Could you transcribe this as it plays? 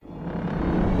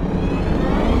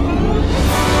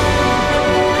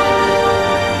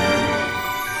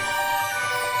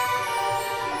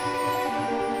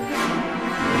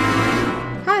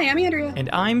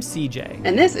I'm CJ.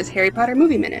 And this is Harry Potter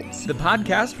Movie Minutes, the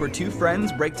podcast where two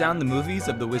friends break down the movies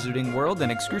of the wizarding world in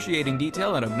excruciating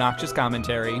detail and obnoxious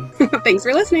commentary. Thanks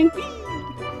for listening.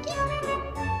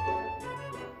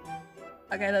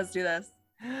 Okay, let's do this.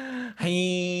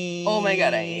 Hey. Oh my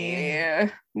god,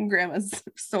 Grandma's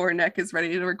sore neck is ready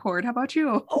to record. How about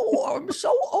you? Oh, I'm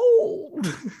so old.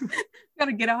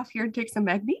 Gotta get off here and take some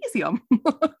magnesium.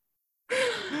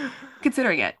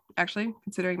 Considering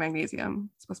magnesium,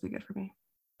 it's supposed to be good for me.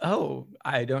 Oh,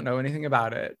 I don't know anything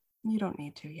about it. You don't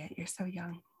need to yet. You're so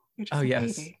young. You're just a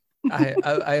yes. Baby.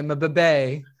 I am a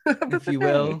bebe, if you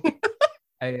will.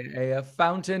 A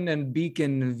fountain and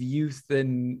beacon of youth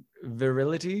and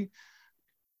virility.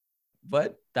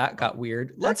 But that got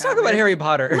weird. Let's talk about Harry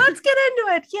Potter. Let's get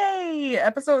into it. Yay.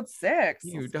 Episode 6.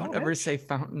 You don't ever say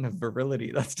fountain of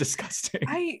virility. That's disgusting.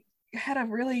 I had a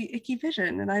really icky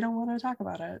vision and I don't want to talk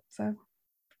about it. So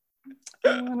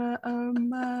I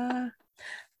wanna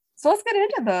so let's get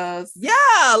into those.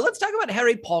 Yeah, let's talk about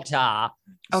Harry Potter.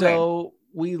 Okay. So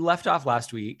we left off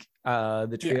last week.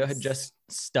 The trio had just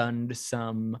stunned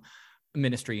some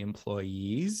ministry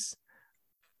employees,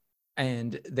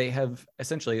 and they have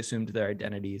essentially assumed their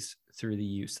identities through the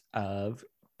use of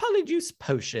Polyjuice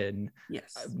Potion.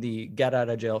 Yes. The get out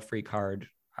of jail free card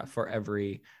for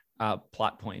every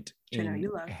plot point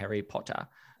in Harry Potter.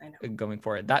 I know. Going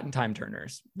forward, that and time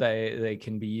turners, they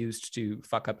can be used to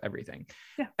fuck up everything.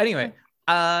 Yeah. Anyway,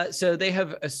 so they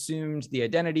have assumed the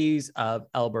identities of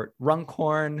Albert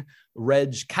Runcorn,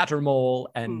 Reg Cattermole,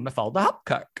 and Mafalda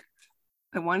Hopcock.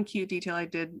 The one cute detail I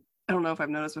don't know if I've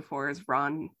noticed before, is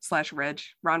Ron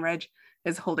Reg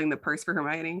is holding the purse for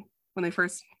Hermione when they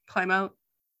first climb out.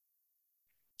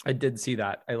 I did see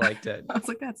that. I liked it. I was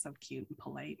like, that's so cute and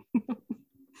polite.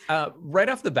 Right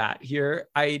off the bat here,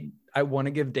 I want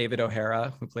to give David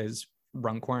O'Hara, who plays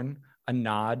Runcorn, a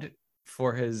nod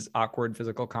for his awkward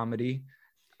physical comedy.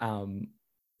 I've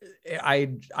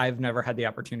never had the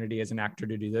opportunity as an actor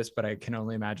to do this, but I can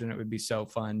only imagine it would be so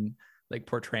fun, like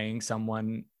portraying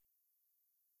someone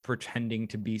pretending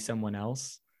to be someone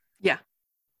else. Yeah.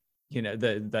 You know,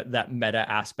 that meta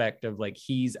aspect of like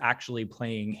he's actually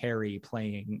playing Harry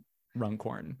playing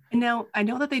Runcorn. And now I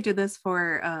know that they did this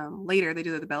for later. They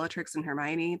did it with Bellatrix and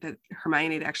Hermione. That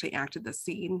Hermione had actually acted the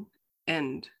scene,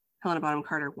 and Helena Bonham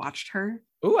Carter watched her.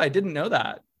 Oh, I didn't know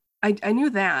that. I knew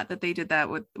that they did that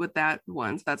with that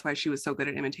one. So that's why she was so good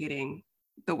at imitating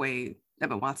the way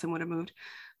Emma Watson would have moved.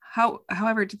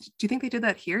 However, do you think they did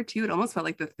that here too? It almost felt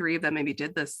like the three of them maybe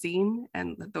did the scene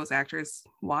and those actors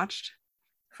watched.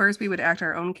 First, we would act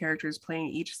our own characters playing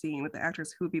each scene with the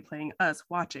actors who would be playing us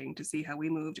watching to see how we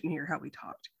moved and hear how we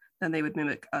talked. Then they would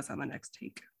mimic us on the next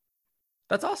take.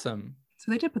 That's awesome. So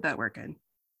they did put that work in.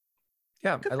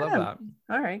 Yeah, I love that.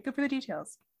 All right, good for the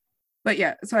details. But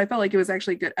yeah, so I felt like it was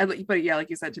actually good. But yeah, like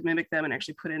you said, to mimic them and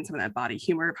actually put in some of that body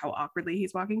humor of how awkwardly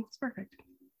he's walking, it's perfect.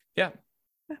 Yeah.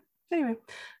 Anyway,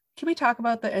 can we talk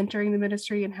about the entering the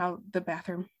ministry and how the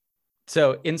bathroom?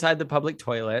 So inside the public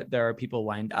toilet, there are people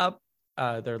lined up.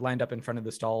 They're lined up in front of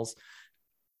the stalls.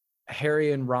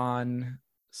 Harry and Ron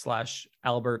 /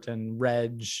 Albert and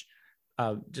Reg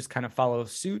just kind of follow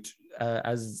suit,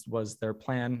 as was their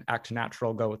plan. Act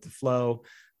natural, go with the flow.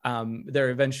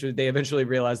 They eventually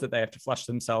realize that they have to flush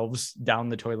themselves down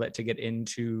the toilet to get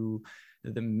into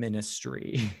the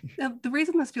ministry. Now, the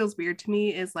reason this feels weird to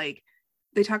me is like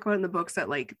they talk about in the books that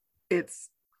like it's,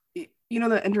 you know,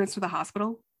 the entrance to the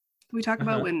hospital we talk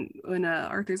about when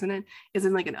Arthur's in it is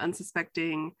in like an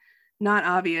unsuspecting, not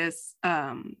obvious,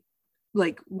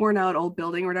 like worn out old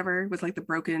building or whatever with like the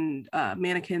broken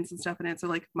mannequins and stuff in it. So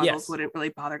like muggles wouldn't really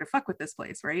bother to fuck with this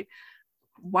place, right?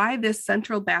 Why this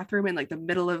central bathroom in like the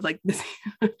middle of like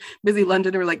busy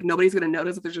London, or like nobody's gonna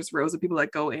notice if there's just rows of people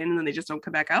that go in and then they just don't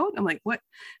come back out? I'm like, what?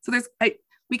 So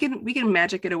we can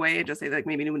magic it away and just say like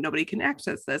maybe nobody can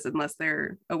access this unless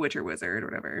they're a witch or wizard or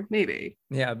whatever. Maybe.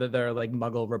 Yeah, that there are like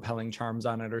muggle repelling charms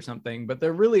on it or something, but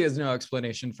there really is no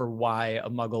explanation for why a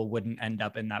muggle wouldn't end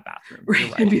up in that bathroom.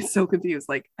 Right. I'd be so confused.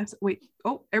 Like, wait,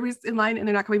 everybody's in line and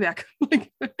they're not coming back.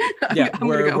 Like,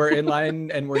 we're in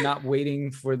line and we're not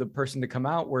waiting for the person to come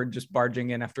out. We're just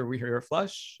barging in after we hear a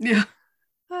flush. Yeah.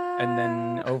 And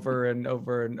then over and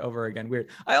over and over again. Weird.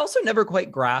 I also never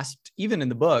quite grasped, even in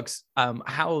the books,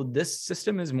 how this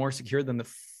system is more secure than the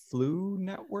flu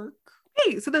network.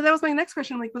 Hey, so that was my next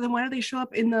question. Like, well, then why do they show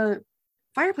up in the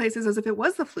fireplaces as if it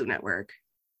was the flu network?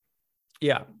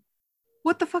 Yeah.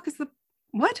 What the fuck is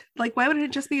what? Like, why wouldn't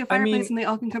it just be a fireplace and they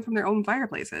all can come from their own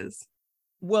fireplaces?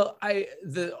 Well,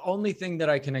 the only thing that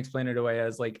I can explain it away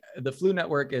as like the flu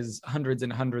network is hundreds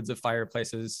and hundreds of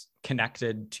fireplaces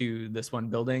connected to this one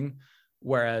building.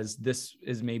 Whereas this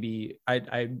is maybe,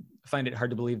 I find it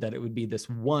hard to believe that it would be this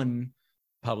one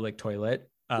public toilet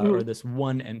or this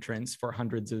one entrance for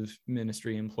hundreds of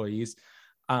ministry employees.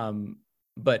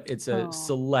 But it's a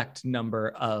select number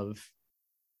of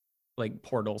like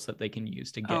portals that they can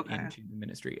use to get into the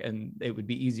ministry. And it would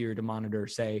be easier to monitor,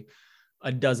 say,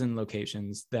 a dozen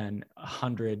locations than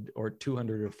 100 or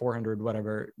 200 or 400,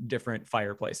 whatever different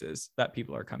fireplaces that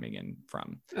people are coming in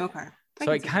from. Okay.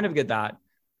 So I kind of get that.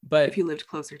 But if you lived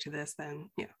closer to this, then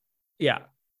yeah.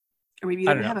 Or maybe you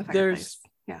didn't have a fireplace.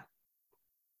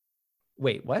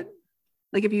 Wait, what?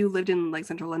 Like if you lived in like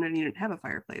central London and you didn't have a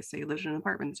fireplace, so you lived in an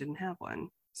apartment that didn't have one,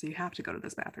 so you have to go to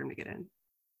this bathroom to get in.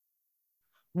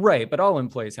 Right, but all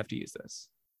employees have to use this.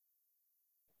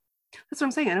 That's what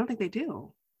I'm saying. I don't think they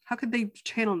do. How could they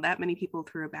channel that many people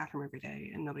through a bathroom every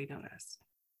day and nobody noticed?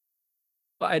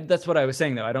 Well, that's what I was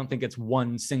saying, though. I don't think it's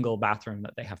one single bathroom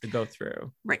that they have to go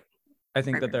through. Right. I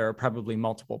think that there are probably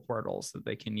multiple portals that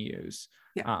they can use.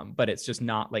 Yeah. But it's just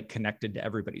not like connected to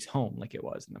everybody's home like it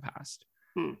was in the past.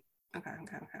 Okay.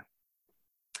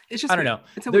 It's just I don't know.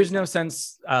 There's no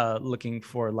sense looking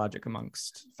for logic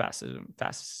amongst fascism.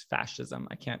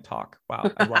 I can't talk. Wow,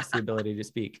 I've lost the ability to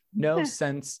speak. No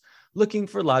sense looking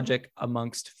for logic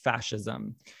amongst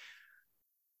fascism.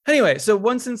 Anyway, so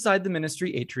once inside the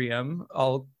ministry atrium,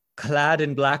 all clad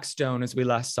in black stone as we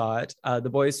last saw it, the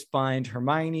boys find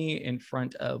Hermione in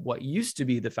front of what used to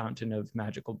be the Fountain of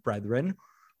Magical Brethren,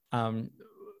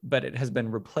 but it has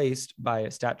been replaced by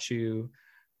a statue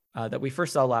that we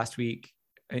first saw last week,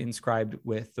 inscribed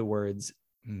with the words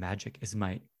 "Magic is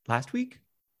might." Last week?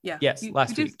 Yeah. Yes,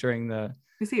 last week during the...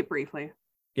 We see it briefly.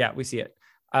 Yeah, we see it.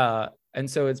 And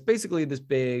so it's basically this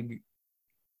big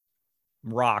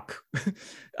rock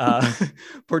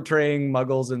portraying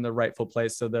muggles in the rightful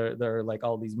place. So there are like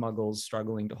all these muggles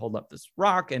struggling to hold up this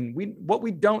rock. And what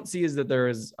we don't see is that there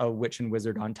is a witch and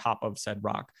wizard on top of said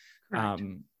rock.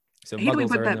 So muggles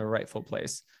are in their rightful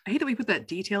place. I hate that we put that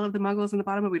detail of the muggles in the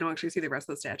bottom, but we don't actually see the rest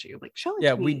of the statue. Like, show it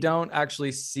to me. We don't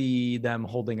actually see them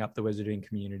holding up the wizarding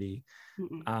community.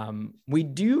 We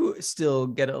do still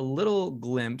get a little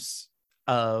glimpse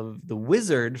of the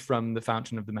wizard from the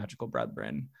Fountain of the Magical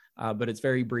Brethren, but it's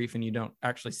very brief and you don't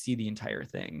actually see the entire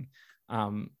thing.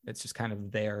 It's just kind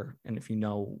of there. And if you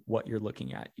know what you're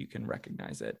looking at, you can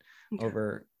recognize it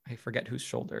over, I forget whose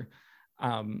shoulder.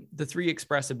 The three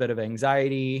express a bit of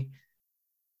anxiety,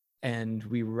 and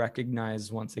we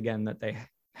recognize once again that they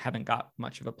haven't got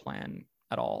much of a plan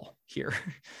at all here.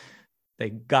 They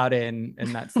got in,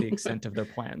 and that's the extent of their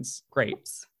plans. Great.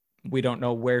 We don't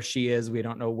know where she is. We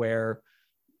don't know where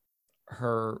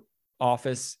her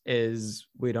office is.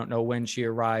 We don't know when she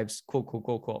arrives.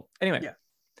 Cool. Anyway,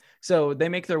 so they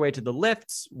make their way to the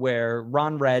lifts where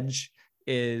Ron Reg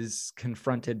is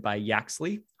confronted by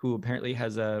Yaxley, who apparently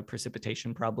has a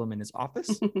precipitation problem in his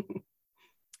office.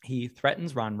 He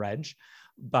threatens Ron Reg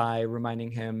by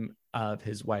reminding him of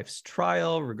his wife's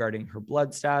trial regarding her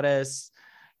blood status,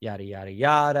 yada, yada,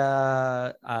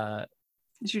 yada.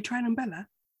 Did you try an umbrella?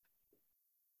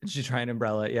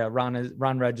 Yeah,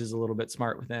 Ron Reg is a little bit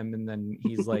smart with him, and then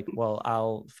he's like, well,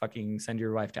 I'll fucking send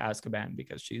your wife to Azkaban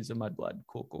because she's a mudblood.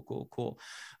 Cool.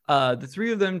 The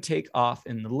three of them take off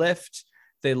in the lift.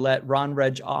 They let Ron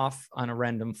Reg off on a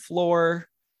random floor.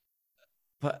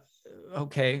 But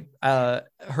okay.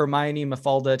 Hermione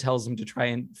Mafalda tells him to try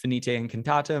and Finite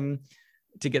Incantatem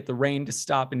to get the rain to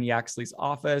stop in Yaxley's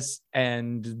office,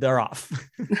 and they're off.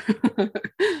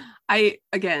 I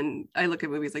look at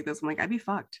movies like this, I'm like, I'd be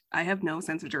fucked. I have no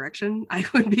sense of direction. I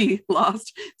would be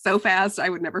lost so fast. I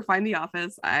would never find the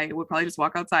office. I would probably just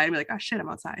walk outside and be like, oh shit, I'm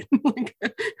outside. Like,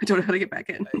 I don't know how to get back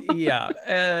in.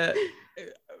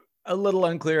 A little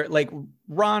unclear. Like,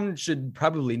 Ron should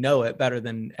probably know it better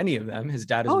than any of them. His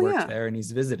dad has worked there and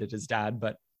he's visited his dad,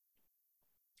 but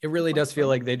it really does feel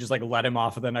like they just like let him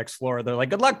off of the next floor. They're like,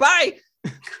 good luck, bye.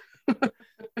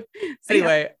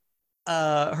 Anyway,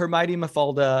 Hermione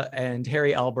Mafalda and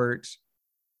Harry Albert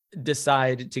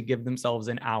decide to give themselves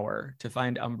an hour to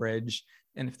find Umbridge.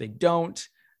 And if they don't,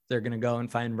 they're going to go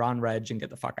and find Ron Reg and get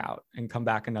the fuck out and come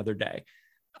back another day.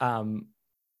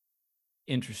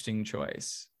 Interesting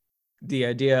choice. The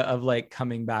idea of like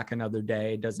coming back another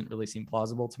day doesn't really seem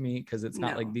plausible to me, because it's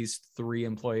not like these three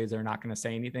employees are not going to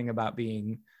say anything about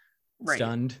being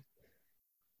stunned.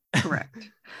 Correct.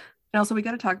 And also, we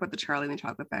got to talk about the Charlie and the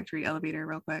Chocolate Factory elevator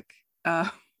real quick.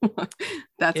 It's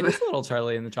a little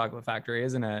Charlie in the Chocolate Factory,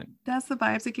 isn't it? That's the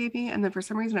vibes it gave me. And then for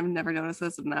some reason, I've never noticed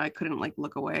this, and now I couldn't like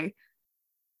look away.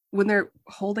 When they're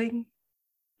holding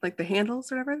like the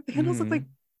handles or whatever, the handles look like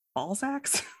ball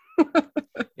sacks.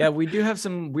 Yeah, we do have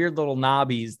some weird little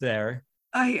knobbies there.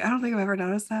 I don't think I've ever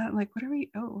noticed that. I'm like, what are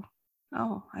we? Oh,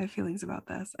 Oh, I have feelings about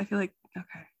this. I feel like,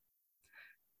 okay.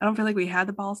 I don't feel like we had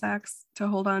the ball sacks to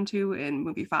hold on to in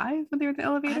movie 5 when they were in the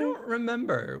elevator. I don't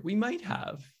remember. We might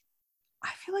have. I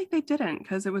feel like they didn't,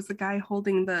 because it was the guy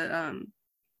holding the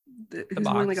who's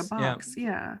holding like a box.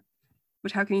 Yeah.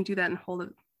 Which, how can you do that and hold it?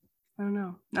 I don't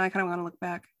know. Now I kind of want to look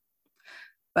back.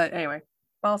 But anyway,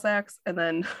 ball sacks, and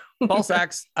then Ball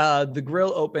sacks. The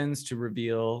grill opens to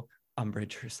reveal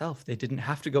Umbridge herself. They didn't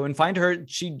have to go and find her.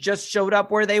 She just showed up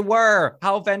where they were.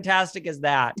 How fantastic is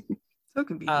that? So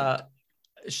convenient.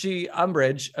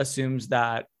 Umbridge assumes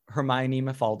that Hermione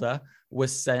Mafalda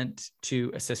was sent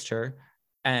to assist her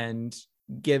and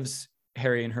gives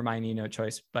Harry and Hermione no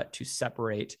choice but to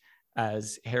separate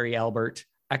as Harry Albert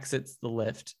exits the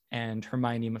lift and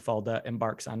Hermione Mafalda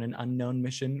embarks on an unknown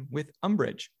mission with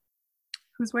Umbridge.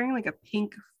 Who's wearing like a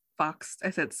pink fox,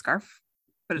 I said scarf,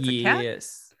 but it's a cat?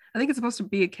 Yes. I think it's supposed to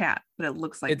be a cat, but it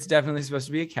looks like it's definitely supposed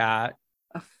to be a cat.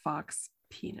 A fox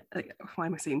penis. Like, why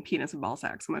am I saying penis and ball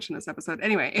sack so much in this episode?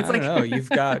 Anyway, it's I don't know. You've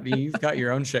got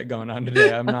your own shit going on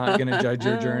today. I'm not gonna judge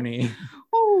your journey.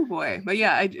 Oh boy. But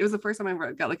yeah, it was the first time I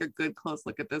ever got like a good close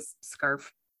look at this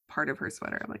scarf part of her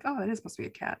sweater. I'm like, oh, that is supposed to be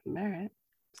a cat. All right.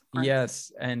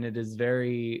 Yes, and it is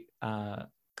very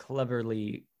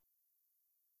cleverly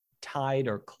tied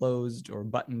or closed or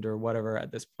buttoned or whatever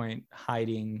at this point,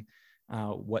 hiding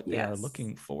what they are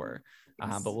looking for.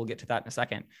 But we'll get to that in a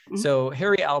second. Mm-hmm. So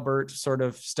Harry Albert sort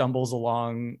of stumbles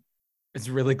along. It's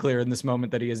really clear in this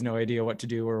moment that he has no idea what to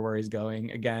do or where he's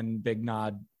going. Again, big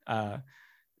nod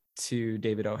to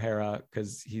David O'Hara,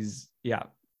 because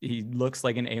he looks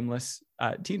like an aimless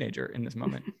teenager in this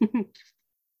moment.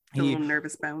 A little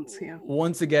nervous bounce, yeah.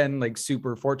 Once again, like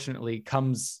super fortunately,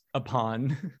 comes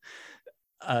upon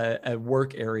a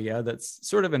work area that's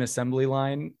sort of an assembly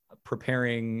line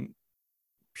preparing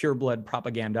pureblood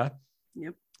propaganda.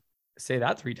 Yep. Say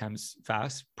that 3 times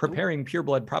fast. Preparing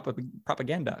pureblood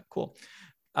propaganda. Cool.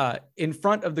 In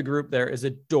front of the group, there is a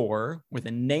door with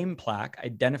a name plaque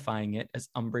identifying it as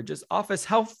Umbridge's office.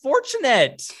 How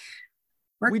fortunate!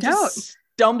 Worked out.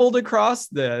 Stumbled across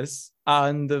this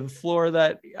on the floor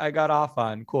that I got off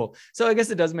on. Cool. So I guess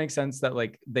it does make sense that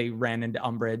like they ran into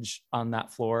Umbridge on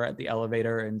that floor at the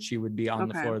elevator and she would be on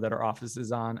the floor that her office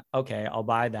is on. Okay, I'll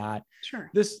buy that. Sure.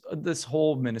 This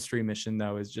whole ministry mission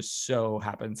though is just so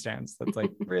happenstance. That's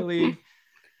like really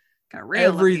got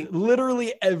real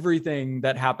literally everything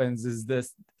that happens is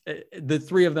this. The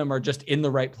 3 of them are just in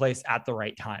the right place at the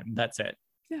right time. That's it.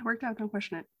 Yeah, worked out. Don't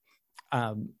question it.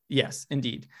 Yes,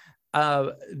 indeed.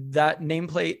 That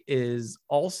nameplate is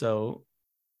also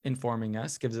informing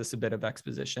us, gives us a bit of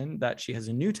exposition that she has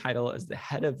a new title as the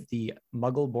head of the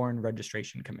Muggle-Born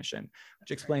Registration Commission,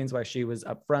 which explains why she was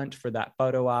up front for that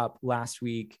photo op last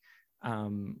week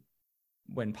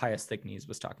when Pius Thickneys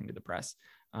was talking to the press.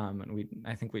 And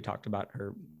I think we talked about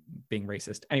her being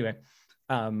racist. Anyway,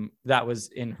 that was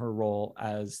in her role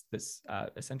as this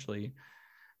essentially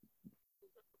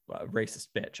racist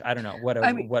bitch. I don't know. What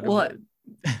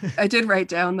I did write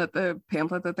down that the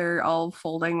pamphlet that they're all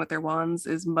folding with their wands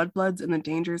is Mudbloods and the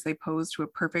dangers they pose to a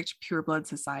perfect pureblood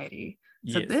society.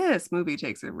 So this movie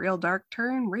takes a real dark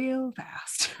turn real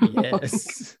fast.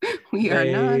 Yes.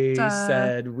 They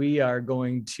said we are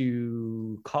going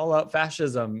to call out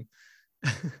fascism.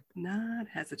 Not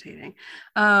hesitating.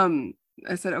 I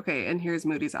said, okay, and here's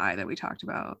Moody's eye that we talked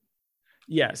about.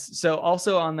 Yes. So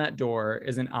also on that door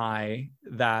is an eye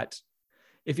that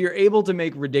if you're able to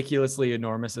make ridiculously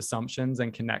enormous assumptions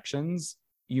and connections,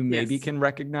 you maybe can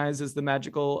recognize as the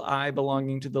magical eye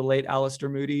belonging to the late Alistair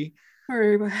Moody.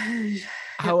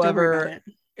 However,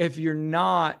 if you're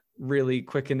not really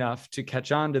quick enough to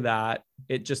catch on to that,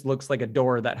 it just looks like a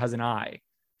door that has an eye.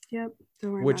 Yep.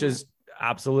 Which is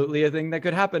absolutely a thing that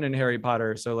could happen in Harry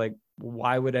Potter. So like,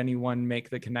 why would anyone make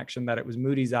the connection that it was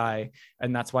Moody's eye?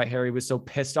 And that's why Harry was so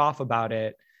pissed off about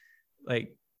it.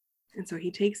 Like, and so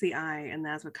he takes the eye and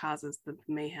that's what causes the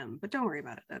mayhem, but don't worry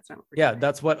about it. That's not what we're doing.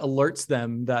 That's what alerts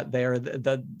them that they're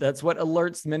that's what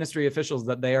alerts ministry officials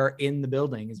that they are in the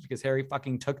building, is because Harry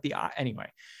fucking took the eye. Anyway,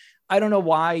 I don't know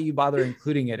why you bother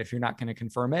including it if you're not going to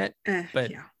confirm it,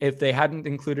 but if they hadn't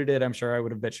included it, I'm sure I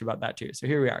would have bitched about that too. So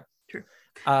here we are. True.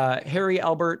 Harry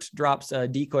Albert drops a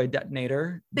decoy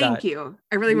detonator. Thank you.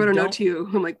 I really want to know too.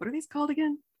 I'm like, what are these called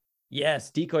again?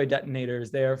 Yes, decoy detonators.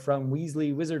 They are from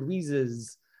Weasley Wizard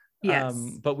Wheezes. Yes.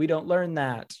 But we don't learn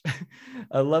that.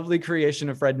 A lovely creation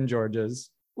of Fred and George's.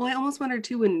 Well, I almost wondered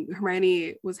too when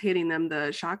Hermione was handing them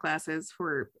the shot glasses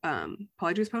for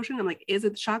Polyjuice Potion. I'm like, is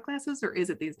it the shot glasses or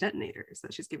is it these detonators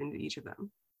that she's giving to each of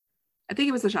them? I think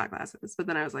it was the shot glasses, but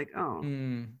then I was like,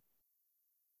 oh.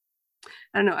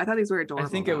 I don't know. I thought these were adorable. I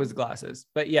think it was glasses,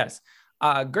 but yes.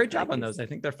 Great job on those. I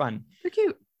think they're fun. They're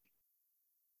cute.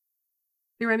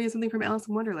 They remind me of something from Alice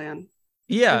in Wonderland.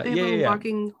 Yeah, Don't they have little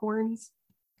walking horns?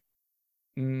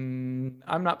 I'm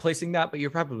not placing that, but you're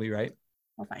probably right.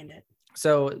 I'll find it.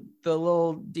 So the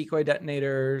little decoy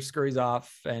detonator scurries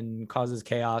off and causes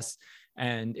chaos.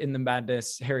 And in the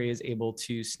madness, Harry is able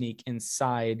to sneak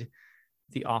inside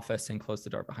the office and close the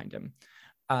door behind him.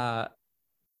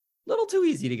 Little too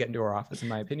easy to get into her office, in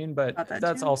my opinion, but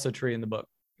that's also true in the book.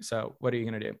 So what are you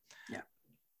going to do? Yeah.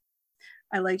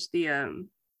 I liked the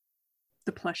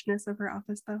plushness of her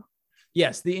office, though.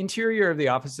 Yes, the interior of the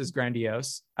office is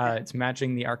grandiose. It's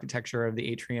matching the architecture of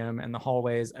the atrium and the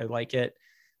hallways. I like it.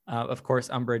 Of course,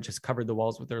 Umbridge has covered the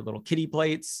walls with their little kitty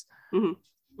plates.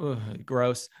 Mm-hmm. Ugh,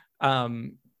 gross.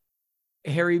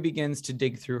 Harry begins to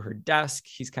dig through her desk.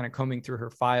 He's kind of combing through her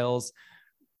files.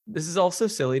 This is also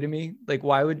silly to me. Like,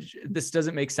 this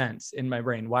doesn't make sense in my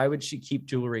brain. Why would she keep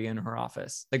jewelry in her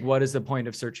office? Like, what is the point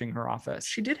of searching her office?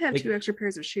 She did have 2 extra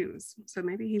pairs of shoes, so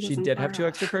maybe he wasn't. She did have 2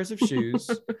 extra pairs of shoes,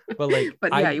 but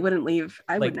you wouldn't leave.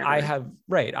 I would never. I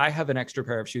have an extra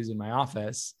pair of shoes in my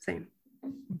office. Same.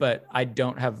 But I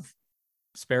don't have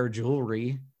spare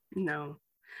jewelry. No.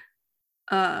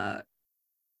 Can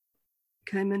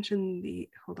I mention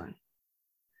hold on.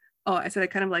 Oh, I said I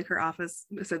kind of like her office.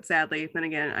 I said sadly, then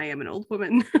again, I am an old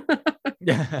woman.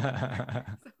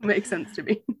 Makes sense to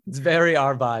me. It's very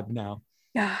our vibe now.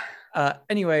 Yeah.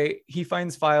 Anyway, he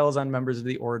finds files on members of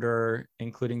the Order,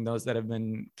 including those that have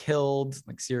been killed,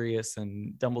 like Sirius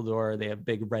and Dumbledore. They have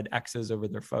big red X's over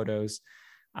their photos.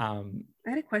 I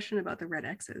had a question about the red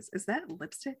X's. Is that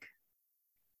lipstick?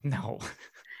 No.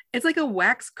 It's like a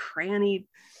wax crayon-y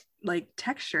like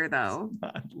texture though. It's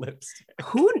not lipstick.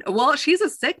 Well, she's a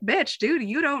sick bitch, dude.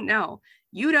 You don't know.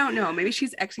 Maybe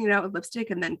she's Xing it out with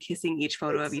lipstick and then kissing each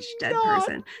photo of each dead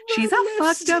person. She's a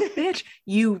fucked up bitch.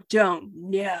 You don't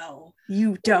know.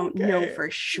 You don't know for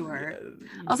sure.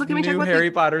 Also, can we talk about Harry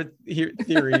Potter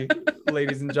theory,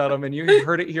 ladies and gentlemen? You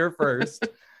heard it here first.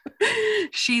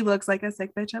 She looks like a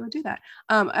sick bitch. I would do that.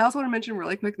 I also want to mention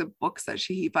really quick the books that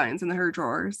he finds in her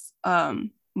drawers.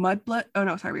 Mudblood. Oh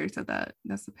no, sorry, we already said that.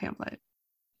 That's the pamphlet.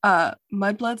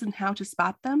 Mudbloods and How to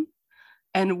Spot Them,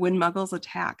 and When Muggles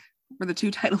Attack were the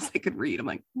 2 titles I could read. I'm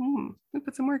like, we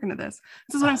put some work into this.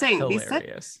 This is what I'm saying.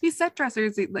 These set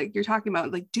dressers, like you're talking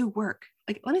about, like do work.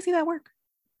 Like, let me see that work.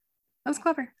 That was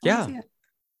clever. Let me see it.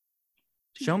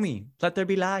 Show me. Let there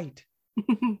be light.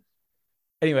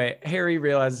 Anyway, Harry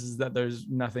realizes that there's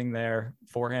nothing there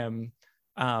for him.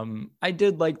 I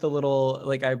did like the little,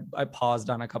 like I paused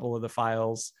on a couple of the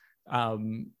files,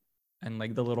 and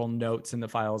like the little notes in the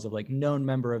files of like known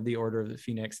member of the Order of the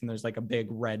Phoenix, and there's like a big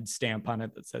red stamp on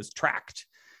it that says tracked.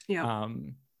 Yeah.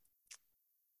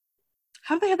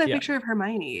 How did they have that picture of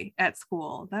Hermione at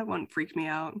school? That one freaked me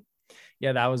out.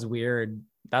 Yeah, that was weird.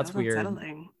 That's weird.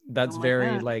 Unsettling. That's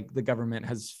very like the government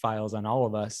has files on all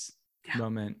of us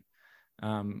moment.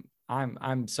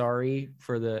 I'm sorry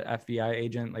for the FBI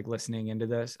agent like listening into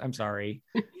this. I'm sorry.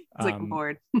 It's like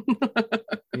bored.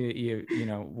 you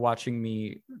know, watching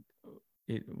me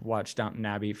watch Downton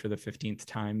Abbey for the 15th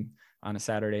time on a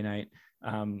Saturday night.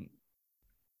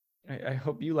 I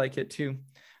hope you like it too.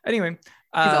 Anyway,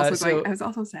 I was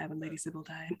also sad when Lady Sybil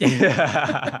died.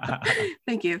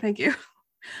 Thank you.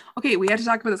 Okay, we had to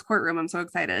talk about this courtroom. I'm so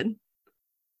excited.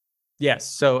 Yes.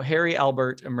 So Harry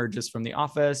Albert emerges from the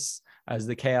office as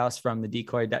the chaos from the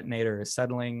decoy detonator is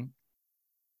settling.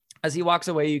 As he walks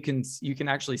away, you can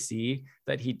actually see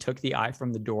that he took the eye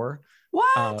from the door.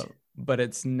 What? But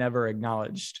it's never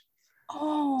acknowledged.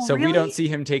 Oh, so really? We don't see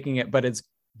him taking it, but it's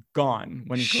gone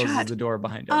when he closes the door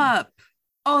behind him.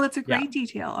 Oh, that's a great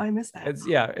detail. I missed that.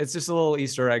 It's just a little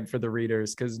Easter egg for the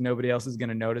readers because nobody else is going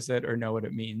to notice it or know what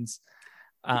it means.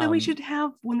 Then we should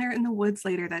have when they're in the woods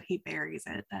later that he buries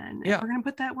it. Then if we're going to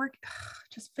put that work,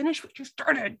 just finish what you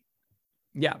started.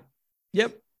 Yeah.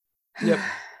 Yep.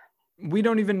 We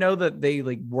don't even know that they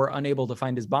like were unable to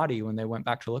find his body when they went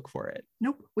back to look for it.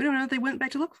 Nope. We don't know that they went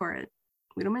back to look for it.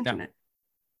 We don't mention it.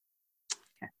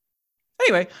 Okay.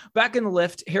 Anyway, back in the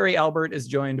lift, Harry Albert is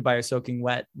joined by a soaking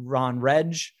wet Ron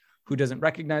Reg, who doesn't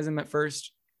recognize him at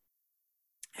first.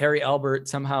 Harry Albert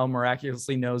somehow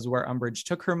miraculously knows where Umbridge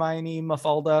took Hermione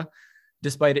Mafalda,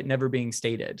 despite it never being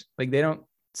stated. Like they don't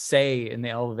say in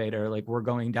the elevator, like we're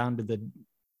going down to the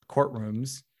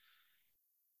courtrooms.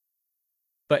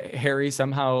 But Harry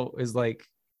somehow is like,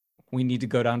 we need to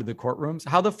go down to the courtrooms.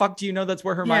 How the fuck do you know that's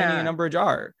where Hermione and Umbridge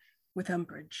are? With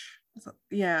Umbridge.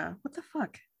 Yeah. What the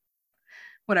fuck?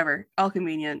 Whatever. All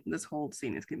convenient. This whole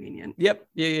scene is convenient. Yep.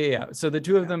 Yeah. So the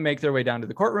two of them make their way down to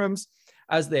the courtrooms.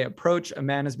 As they approach, a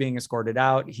man is being escorted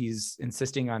out. He's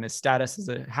insisting on his status as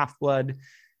a half-blood,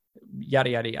 yada,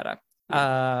 yada,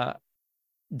 yada.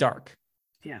 Dark.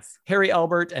 Yes. Harry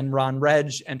Albert and Ron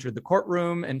Reg enter the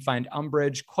courtroom and find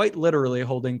Umbridge quite literally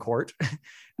holding court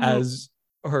as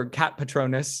her cat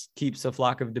Patronus keeps a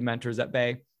flock of Dementors at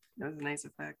bay. That was a nice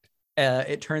effect.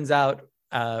 It turns out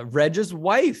Reg's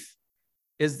wife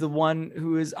is the one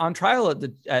who is on trial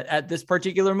at this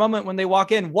particular moment when they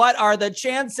walk in. What are the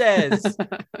chances?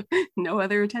 No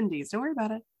other attendees. Don't worry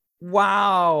about it.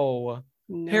 Wow.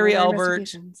 No Harry other Albert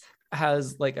investigations.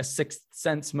 has like a sixth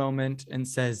sense moment and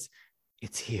says,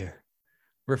 "It's here,"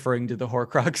 referring to the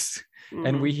Horcrux.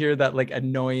 And we hear that like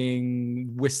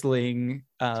annoying whistling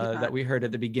that we heard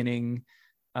at the beginning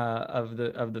of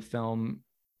the film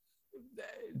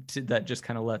that just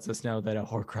kind of lets us know that a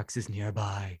Horcrux is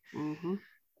nearby.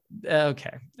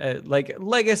 Okay. Like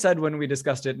I said when we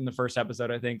discussed it in the first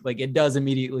episode, I think like it does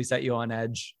immediately set you on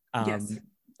edge. Yes.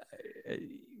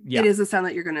 Yeah. It is a sound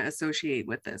that you're going to associate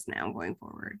with this now going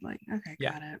forward. Like, okay,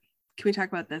 Yeah. got it. Can we talk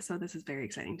about this? So this is very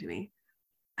exciting to me.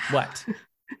 What?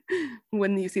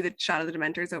 When you see the shot of the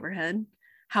Dementors overhead,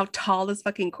 how tall this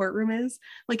fucking courtroom is.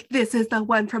 Like, this is the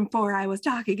one from 4 I was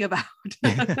talking about.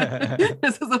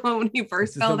 This is the one when he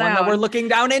first fell down. The one that we're looking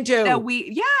down into.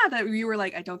 That you were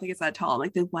like, I don't think it's that tall. I'm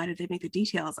like, then why did they make the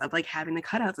details of like having the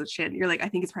cutouts and shit? And you're like, I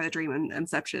think it's part of the dream and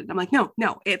inception. I'm like, no,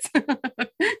 it's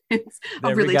it's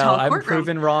a really tall courtroom. I'm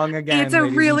proven wrong again. It's a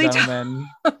really tall.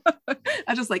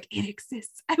 I just like, it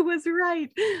exists. I was right.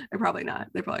 They're probably not.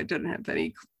 They probably didn't have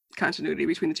any continuity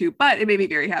between the two, but it made me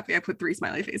very happy. I put 3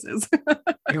 smiley faces.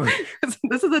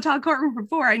 This is a tall courtroom from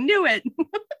 4. I knew it.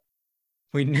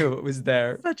 We knew it was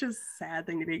there. Such a sad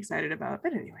thing to be excited about,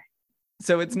 but anyway.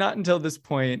 So it's not until this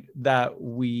point that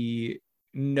we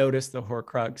notice the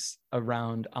Horcrux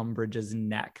around Umbridge's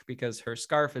neck because her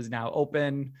scarf is now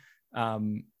open,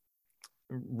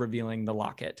 revealing the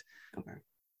locket. Okay.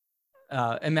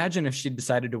 Imagine if she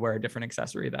decided to wear a different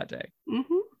accessory that day.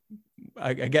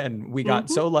 Again, we got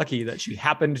so lucky that she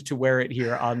happened to wear it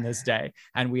here on this day,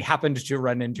 and we happened to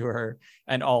run into her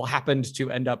and all happened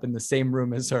to end up in the same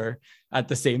room as her at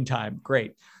the same time.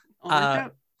 Great.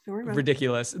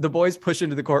 Ridiculous. The boys push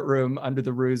into the courtroom under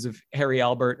the ruse of Harry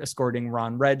Albert escorting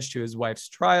Ron Reg to his wife's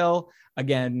trial.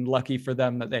 Again, lucky for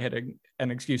them that they had an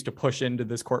excuse to push into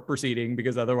this court proceeding,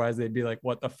 because otherwise they'd be like,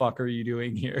 what the fuck are you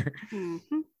doing here?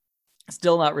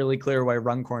 Still not really clear why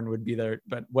Runcorn would be there,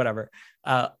 but whatever.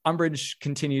 Umbridge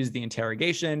continues the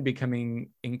interrogation,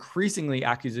 becoming increasingly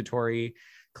accusatory,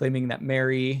 claiming that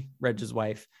Mary, Reg's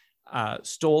wife,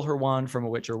 stole her wand from a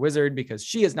witch or wizard because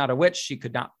she is not a witch. She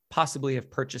could not possibly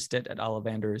have purchased it at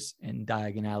Ollivander's in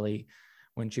Diagon Alley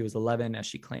when she was 11, as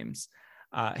she claims.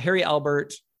 Harry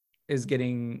Albert is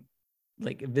getting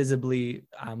like visibly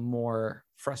more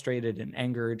frustrated and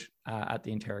angered at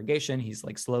the interrogation. He's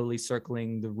like slowly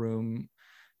circling the room,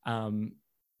 and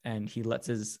he lets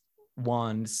his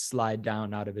wand slide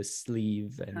down out of his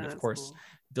sleeve. And of course, cool.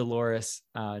 Dolores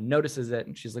notices it,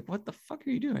 and she's like, "What the fuck are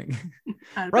you doing?"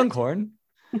 Runcorn,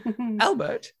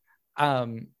 Albert.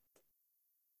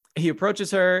 He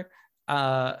approaches her.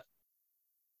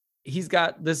 He's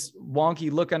got this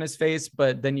wonky look on his face,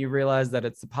 but then you realize that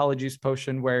it's the polyjuice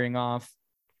potion wearing off.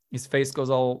 His face goes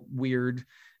all weird.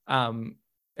 And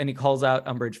he calls out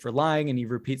Umbridge for lying, and he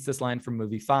repeats this line from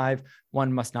movie 5,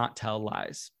 "One must not tell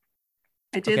lies."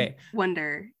 I did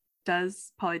wonder,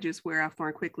 does polyjuice wear off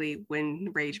more quickly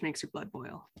when rage makes your blood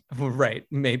boil? Right.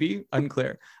 Maybe.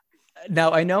 Unclear.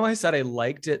 Now, I know I said I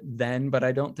liked it then, but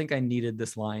I don't think I needed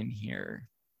this line here.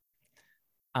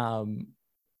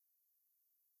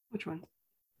 Which one?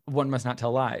 One must not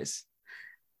tell lies.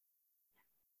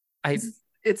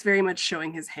 It's very much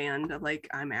showing his hand of like,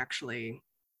 I'm actually...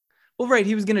 Well, right.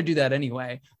 He was going to do that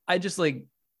anyway. I just like,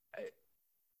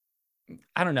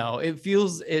 I don't know. It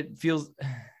feels...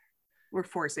 We're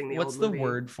forcing the What's old movie. The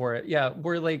word for it? Yeah.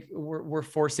 We're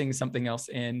forcing something else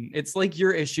in. It's like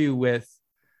your issue with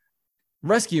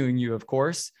rescuing you, of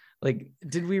course. Like,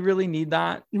 did we really need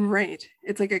that? Right.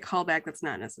 It's like a callback that's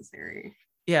not necessary.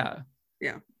 Yeah.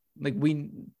 Yeah. Like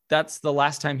that's the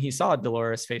last time he saw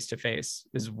Dolores face to face,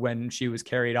 is when she was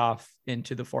carried off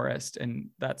into the forest. And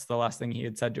that's the last thing he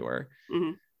had said to her.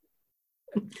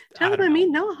 Tell me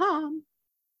no harm.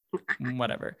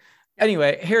 Whatever.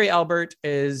 Anyway, Harry Albert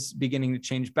is beginning to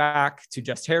change back to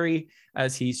just Harry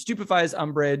as he stupefies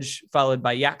Umbridge, followed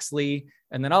by Yaxley,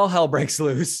 and then all hell breaks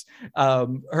loose.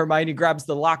 Hermione grabs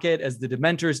the locket as the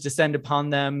Dementors descend upon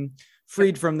them,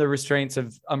 freed from the restraints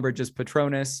of Umbridge's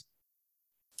Patronus.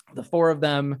 The 4 of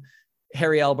them,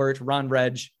 Harry Albert, Ron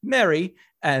Reg, Mary,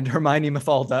 and Hermione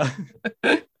Mafalda,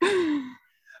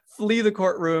 flee the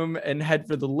courtroom and head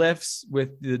for the lifts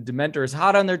with the Dementors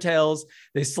hot on their tails.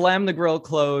 They slam the grill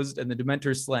closed and the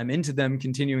Dementors slam into them,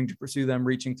 continuing to pursue them,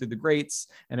 reaching through the grates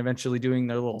and eventually doing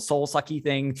their little soul sucky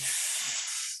thing.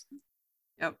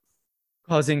 Yep.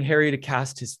 Causing Harry to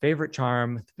cast his favorite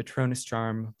charm, the Patronus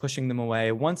charm, pushing them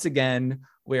away. Once again,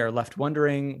 we are left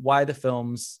wondering why the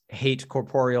films hate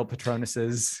corporeal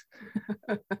Patronuses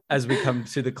as we come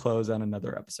to the close on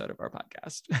another episode of our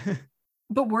podcast.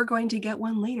 But we're going to get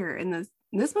one later in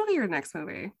this movie or next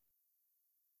movie.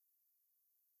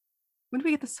 When do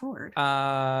we get the sword?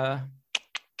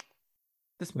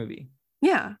 This movie.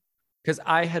 Yeah. Because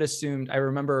I had assumed, I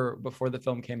remember before the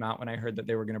film came out when I heard that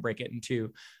they were going to break it in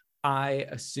two, I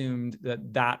assumed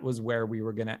that was where we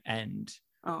were going to end.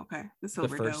 Oh, okay. The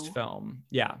first film.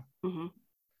 Yeah. Mm-hmm.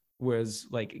 Was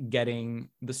like getting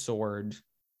the sword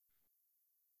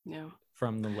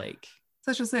from the lake.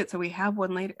 So that's just it. So we have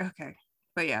one later. Okay.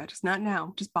 But yeah, just not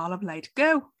now. Just ball of light.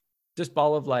 Go. Just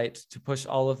ball of light to push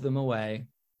all of them away.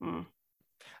 Mm.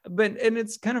 And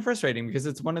it's kind of frustrating because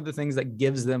it's one of the things that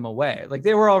gives them away. Like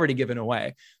they were already given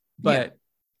away, but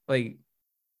like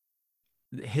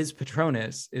his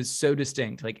Patronus is so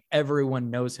distinct. Like everyone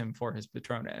knows him for his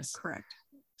Patronus. Correct.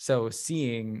 So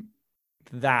seeing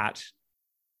that,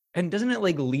 and doesn't it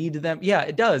like lead them? Yeah,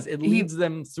 it does. It leads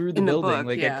them through the building.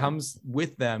 Book, it comes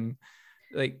with them.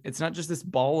 Like it's not just this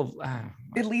ball of.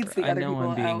 It leads the other people out. I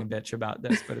know I'm being a bitch about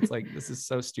this, but it's like this is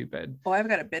so stupid. Oh, I've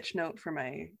got a bitch note for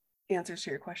my answers to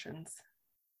your questions.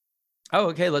 Oh,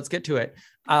 okay. Let's get to it.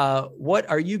 What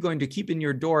are you going to keep in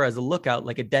your door as a lookout,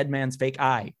 like a dead man's fake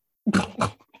eye?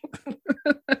 All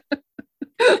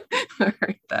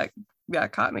right,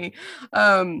 that caught me.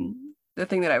 The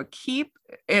thing that I would keep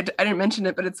it, I didn't mention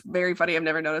it, but it's very funny. I've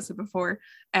never noticed it before.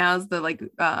 As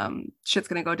the shit's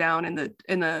gonna go down in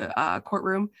the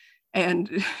courtroom,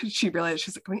 and she realized,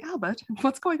 she's like going, Albert,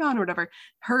 what's going on or whatever.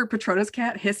 Her Patronus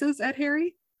cat hisses at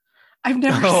Harry. I've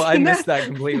never seen I missed that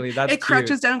completely. That's it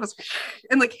crouches down and goes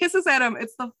and like hisses at him.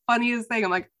 It's the funniest thing. I'm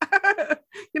like,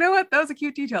 you know what? That was a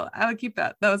cute detail. I would keep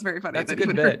that. That was very funny. That's a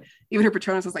good bit. Even her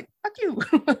Patronus was like, fuck you.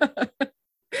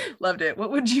 Loved it.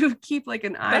 What would you keep like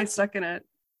an eye stuck in it?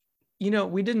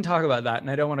 We didn't talk about that, and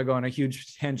I don't want to go on a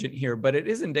huge tangent here, but it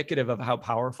is indicative of how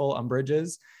powerful Umbridge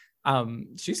is.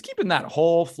 She's keeping that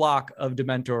whole flock of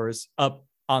Dementors up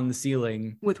on the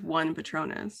ceiling with one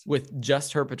Patronus. With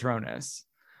just her Patronus.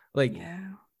 Like,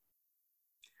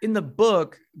 in the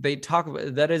book, they talk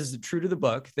about that is true to the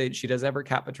book. She does have her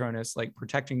cat Patronus, like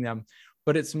protecting them,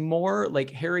 but it's more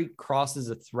like Harry crosses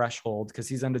a threshold because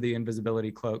he's under the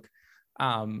invisibility cloak.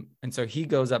 And so he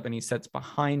goes up and he sits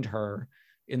behind her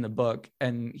in the book,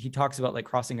 and he talks about like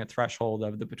crossing a threshold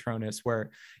of the Patronus where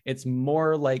it's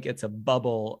more like it's a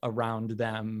bubble around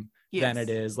them than it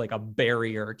is like a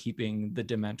barrier keeping the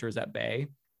Dementors at bay.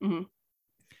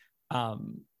 Mm-hmm.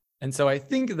 And so I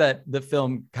think that the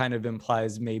film kind of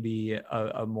implies maybe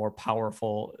a more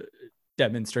powerful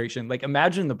demonstration. Like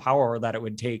imagine the power that it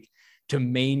would take to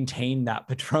maintain that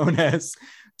Patronus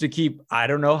to keep, I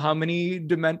don't know how many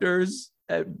Dementors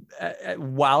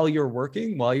while you're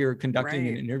working, while you're conducting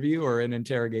an interview or an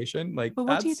interrogation. Like, but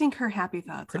what do you think her happy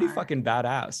thoughts pretty are? Fucking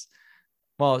badass.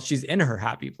 Well, she's in her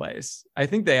happy place. I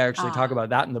think they actually talk about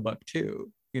that in the book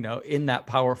too. In that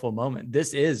powerful moment,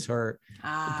 this is her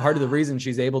part of the reason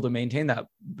she's able to maintain that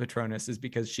Patronus is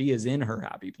because she is in her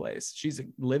happy place. She's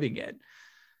living it.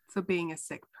 So being a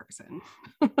sick person.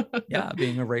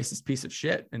 Being a racist piece of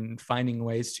shit and finding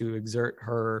ways to exert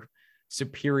her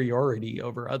superiority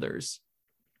over others.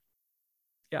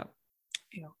 Yeah.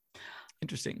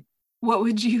 Interesting. What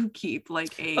would you keep?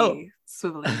 Like a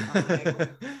swiveling?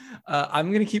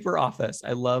 I'm gonna keep her office.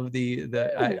 I love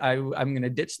I'm gonna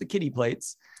ditch the kitty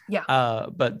plates. Yeah.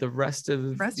 But the rest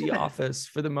of the office,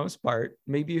 for the most part,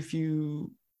 maybe a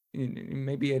few.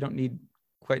 Maybe I don't need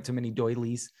quite so many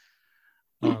doilies.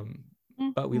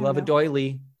 But we love a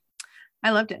doily.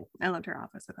 I loved it. I loved her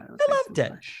office. I thought it was. I loved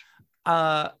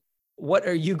it. What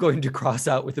are you going to cross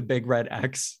out with a big red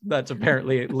X? That's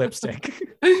apparently lipstick.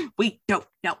 We don't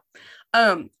know.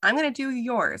 I'm gonna do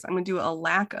yours. I'm gonna do a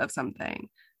lack of something.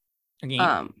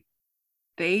 Okay.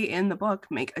 They in the book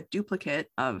make a duplicate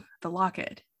of the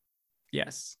locket.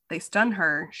 Yes. They stun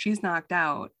her. She's knocked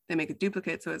out. They make a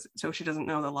duplicate so she doesn't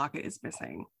know the locket is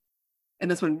missing. And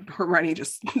this one, Hermione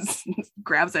just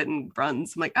grabs it and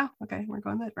runs. I'm like, oh, okay, we're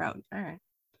going that route. All right.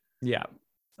 Yeah.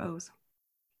 Suppose.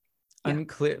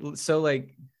 Unclear. So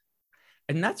like,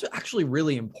 and that's actually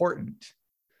really important.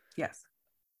 Yes.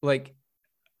 Like,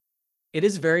 it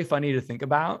is very funny to think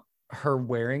about her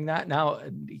wearing that. Now,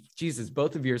 Jesus,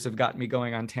 both of yours have gotten me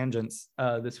going on tangents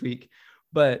this week,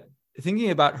 but thinking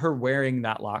about her wearing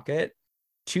that locket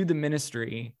to the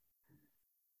ministry.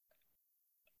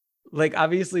 Like,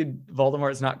 obviously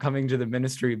Voldemort's not coming to the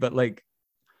ministry, but like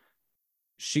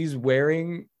she's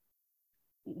wearing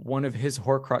one of his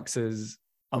Horcruxes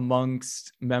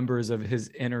amongst members of his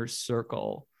inner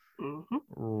circle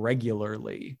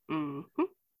regularly.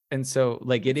 And so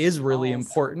like it is really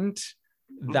important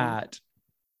that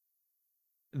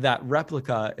that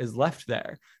replica is left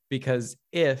there, because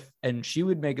and she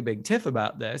would make a big tiff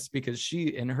about this, because she,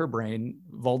 in her brain,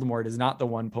 Voldemort is not the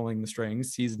one pulling the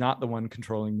strings. He's not the one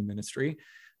controlling the ministry.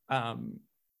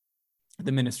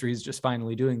 The ministry is just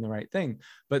finally doing the right thing.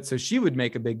 But so she would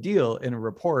make a big deal in a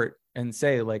report and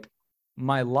say like,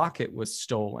 my locket was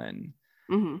stolen.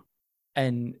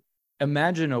 And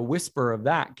imagine a whisper of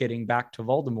that getting back to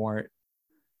Voldemort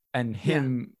and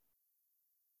him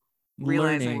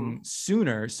learning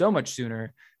sooner, so much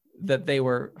sooner, that they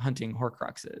were hunting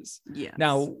Horcruxes. Yes.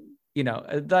 Now, you know,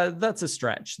 that's a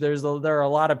stretch. There are a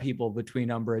lot of people between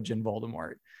Umbridge and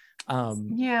Voldemort.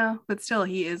 Yeah, but still,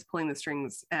 he is pulling the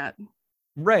strings at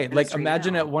right. Like,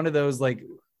 imagine at one of those like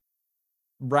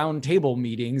round table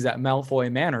meetings at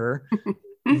Malfoy Manor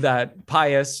that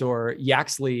Pius or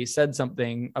Yaxley said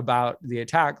something about the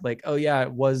attack. Like, oh yeah,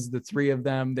 it was the three of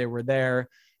them. They were there.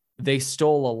 They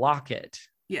stole a locket.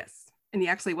 Yes. And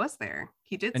Yaxley was there.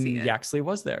 He did see it. And Yaxley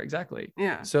was there. Exactly.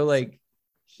 Yeah. So like,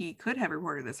 he could have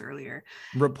reported this earlier.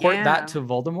 Report that to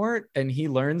Voldemort, and he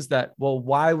learns that, well,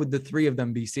 why would the three of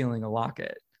them be stealing a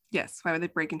locket? Yes. Why would they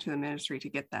break into the ministry to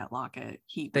get that locket?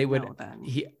 He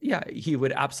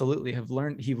would absolutely have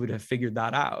learned. He would have figured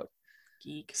that out.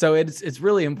 Geek. So it's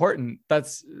really important.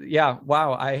 That's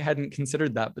wow. I hadn't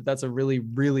considered that, but that's a really,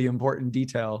 really important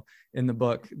detail in the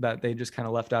book that they just kind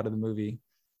of left out of the movie.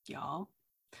 Y'all.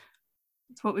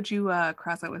 So what would you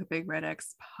cross out with a big red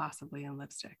X, possibly in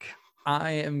lipstick?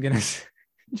 I am gonna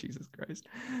Jesus Christ.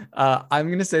 I'm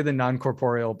gonna say the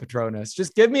non-corporeal Patronus.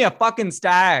 Just give me a fucking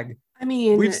stag. I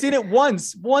mean, we've seen it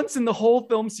once in the whole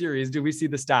film series. Do we see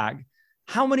the stag?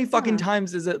 How many fucking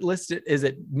times is it listed? Is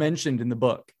it mentioned in the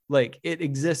book? Like, it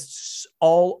exists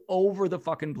all over the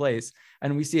fucking place,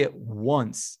 and we see it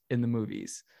once in the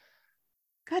movies.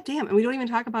 God damn. And we don't even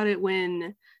talk about it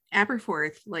when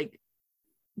Aberforth like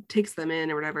takes them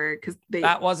in or whatever, because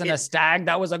that wasn't a stag,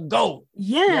 that was a goat.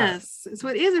 Yes. So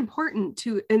it is important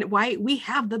to, and why we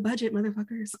have the budget,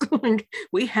 motherfuckers. Like,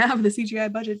 we have the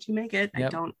CGI budget to make it.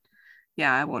 Yep.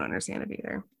 I won't understand it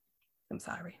either. I'm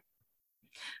sorry.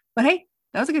 But hey,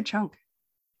 that was a good chunk.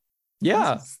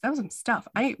 Yeah. That was some stuff.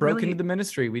 I broke into the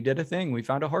ministry. We did a thing. We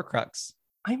found a Horcrux.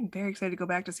 I'm very excited to go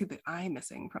back to see the eye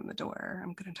missing from the door.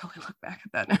 I'm going to totally look back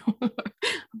at that now.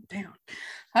 I'm down.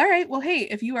 All right. Well, hey,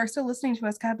 if you are still listening to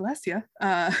us, God bless you.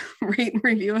 Rate and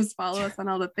review us, follow us on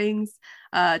all the things.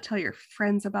 Tell your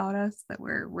friends about us, that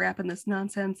we're wrapping this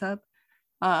nonsense up.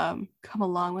 Come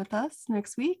along with us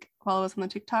next week. Follow us on the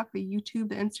TikTok, the YouTube,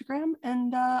 the Instagram,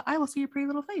 and I will see your pretty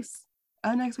little face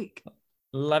next week.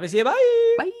 Love you. See you.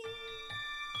 Bye. Bye.